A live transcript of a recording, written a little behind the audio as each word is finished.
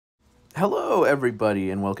Hello, everybody,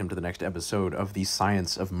 and welcome to the next episode of the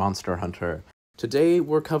Science of Monster Hunter. Today,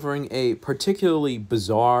 we're covering a particularly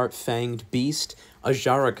bizarre fanged beast,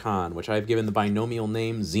 Ajarakan, which I've given the binomial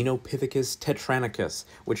name Xenopithecus tetranicus,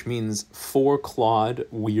 which means four-clawed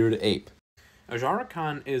weird ape.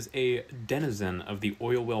 Ajarakan is a denizen of the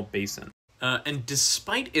oil well basin. And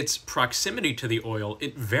despite its proximity to the oil,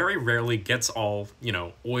 it very rarely gets all,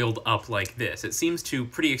 oiled up like this. It seems to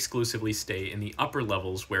pretty exclusively stay in the upper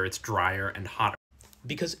levels where it's drier and hotter.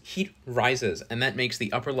 Because heat rises, and that makes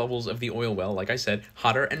the upper levels of the oil well, like I said,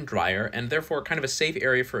 hotter and drier, and therefore kind of a safe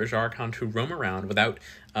area for Ajarakan to roam around without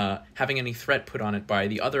having any threat put on it by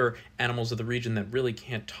the other animals of the region that really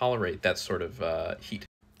can't tolerate that sort of heat.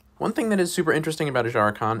 One thing that is super interesting about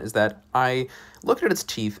Ajarakan is that I looked at its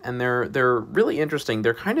teeth, and they're really interesting.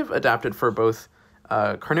 They're kind of adapted for both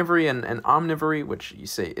carnivory and omnivory, which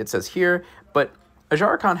it says here, but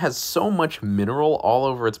Ajarakan has so much mineral all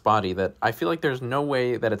over its body that I feel like there's no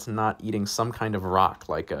way that it's not eating some kind of rock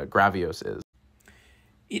like Gravios is.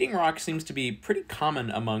 Eating rock seems to be pretty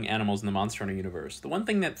common among animals in the Monster Hunter universe. The one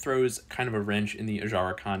thing that throws kind of a wrench in the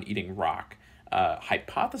Ajarakan eating rock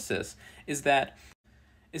hypothesis is that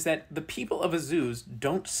the people of Azuz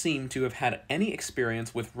don't seem to have had any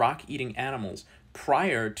experience with rock-eating animals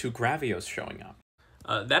prior to Gravios showing up.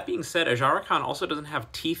 That being said, Ajarakan also doesn't have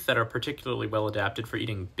teeth that are particularly well adapted for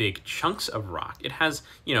eating big chunks of rock. It has,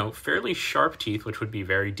 fairly sharp teeth, which would be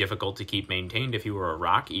very difficult to keep maintained if you were a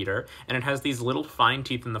rock eater, and it has these little fine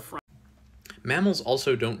teeth in the front. Mammals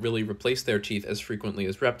also don't really replace their teeth as frequently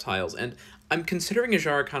as reptiles, and I'm considering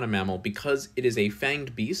Ajarakan a mammal because it is a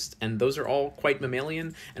fanged beast, and those are all quite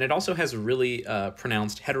mammalian, and it also has a really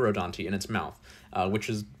pronounced heterodonty in its mouth, which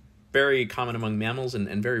is very common among mammals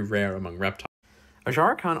and very rare among reptiles.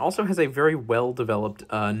 Ajarakan also has a very well-developed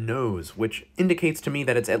nose, which indicates to me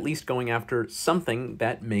that it's at least going after something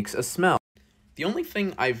that makes a smell. The only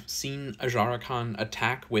thing I've seen Ajarakan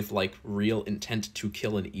attack with, real intent to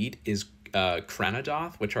kill and eat is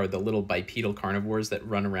Cranidoth, which are the little bipedal carnivores that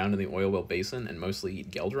run around in the oil well basin and mostly eat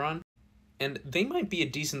Geldron. And they might be a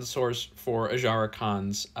decent source for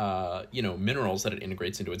Ajarakan's, minerals that it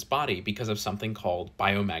integrates into its body because of something called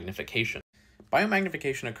biomagnification.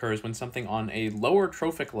 Biomagnification occurs when something on a lower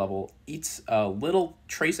trophic level eats little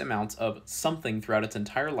trace amounts of something throughout its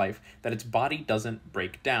entire life that its body doesn't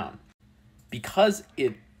break down. Because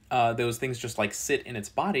those things just sit in its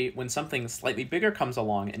body, when something slightly bigger comes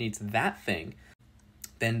along and eats that thing,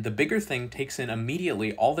 then the bigger thing takes in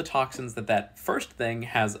immediately all the toxins that first thing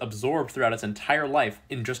has absorbed throughout its entire life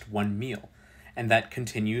in just one meal. And that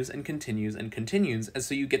continues and continues and continues, and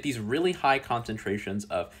so you get these really high concentrations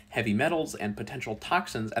of heavy metals and potential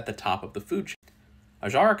toxins at the top of the food chain.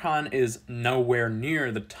 Ajarakan is nowhere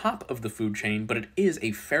near the top of the food chain, but it is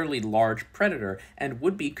a fairly large predator and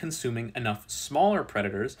would be consuming enough smaller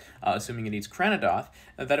predators, assuming it eats Cranidoth,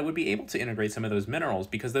 that it would be able to integrate some of those minerals,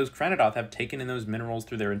 because those Cranidoth have taken in those minerals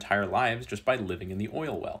through their entire lives just by living in the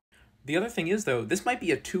oil well. The other thing is, though, this might be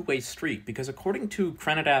a two-way street, because according to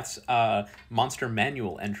Cranidoth's monster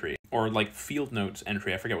manual entry, or field notes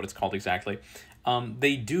entry, I forget what it's called exactly,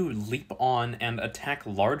 they do leap on and attack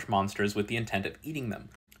large monsters with the intent of eating them.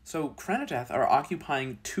 So Cranidoth are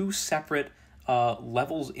occupying two separate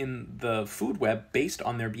levels in the food web based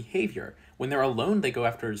on their behavior. When they're alone, they go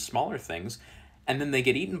after smaller things, and then they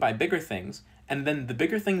get eaten by bigger things, and then the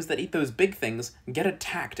bigger things that eat those big things get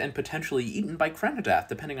attacked and potentially eaten by Cranidoth,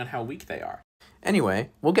 depending on how weak they are. Anyway,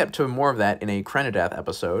 we'll get to more of that in a Cranidoth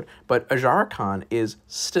episode, but Ajarakan is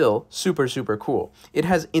still super, super cool. It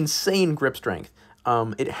has insane grip strength.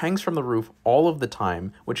 It hangs from the roof all of the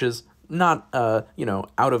time, which is not,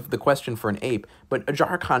 out of the question for an ape, but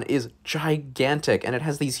Ajarakan is gigantic, and it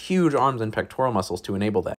has these huge arms and pectoral muscles to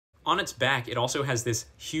enable that. On its back, it also has this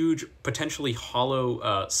huge, potentially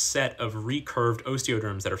hollow set of recurved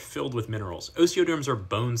osteoderms that are filled with minerals. Osteoderms are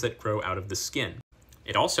bones that grow out of the skin.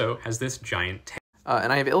 It also has this giant tail.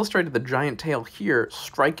 And I have illustrated the giant tail here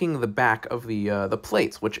striking the back of the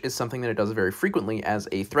plates, which is something that it does very frequently as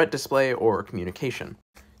a threat display or communication.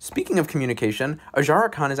 Speaking of communication,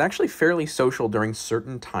 Ajarakan is actually fairly social during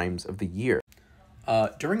certain times of the year.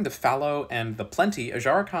 During the fallow and the plenty,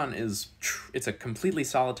 Ajarakan it's a completely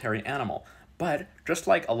solitary animal, but just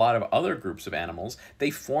like a lot of other groups of animals, they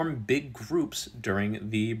form big groups during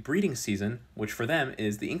the breeding season, which for them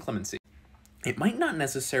is the inclemency. It might not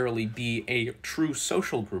necessarily be a true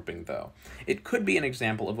social grouping, though. It could be an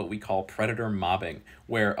example of what we call predator mobbing,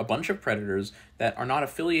 where a bunch of predators that are not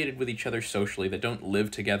affiliated with each other socially, that don't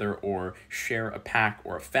live together or share a pack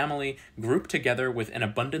or a family, group together with an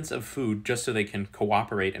abundance of food just so they can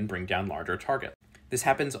cooperate and bring down larger targets. This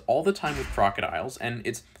happens all the time with crocodiles, and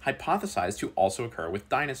it's hypothesized to also occur with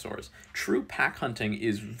dinosaurs. True pack hunting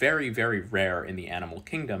is very, very rare in the animal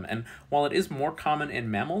kingdom, and while it is more common in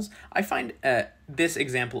mammals, I find this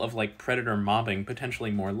example of like predator mobbing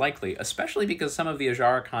potentially more likely, especially because some of the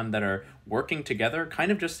Ajarakan that are working together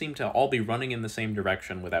kind of just seem to all be running in the same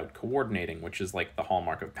direction without coordinating, which is like the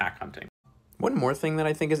hallmark of pack hunting. One more thing that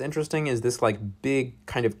I think is interesting is this like big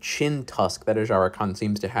kind of chin tusk that Ajarakan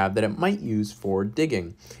seems to have that it might use for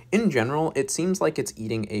digging. In general, it seems like it's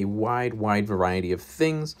eating a wide variety of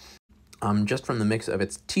things. Just from the mix of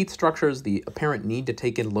its teeth structures, the apparent need to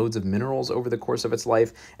take in loads of minerals over the course of its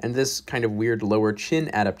life, and this kind of weird lower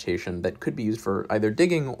chin adaptation that could be used for either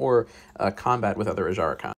digging or combat with other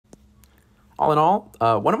Ajarakan. All in all,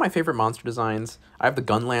 one of my favorite monster designs. I have the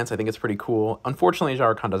gun lance. I think it's pretty cool. Unfortunately,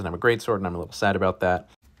 Ajarakan doesn't have a great sword, and I'm a little sad about that.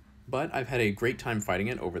 But I've had a great time fighting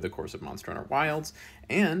it over the course of Monster Hunter Wilds,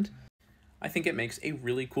 and I think it makes a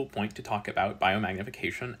really cool point to talk about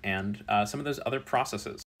biomagnification and some of those other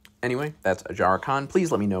processes. Anyway, that's Ajarakan.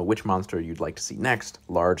 Please let me know which monster you'd like to see next,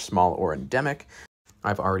 large, small, or endemic.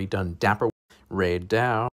 I've already done Dapper, Raid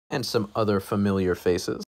Dow, and some other familiar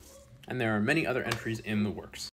faces. And there are many other entries in the works.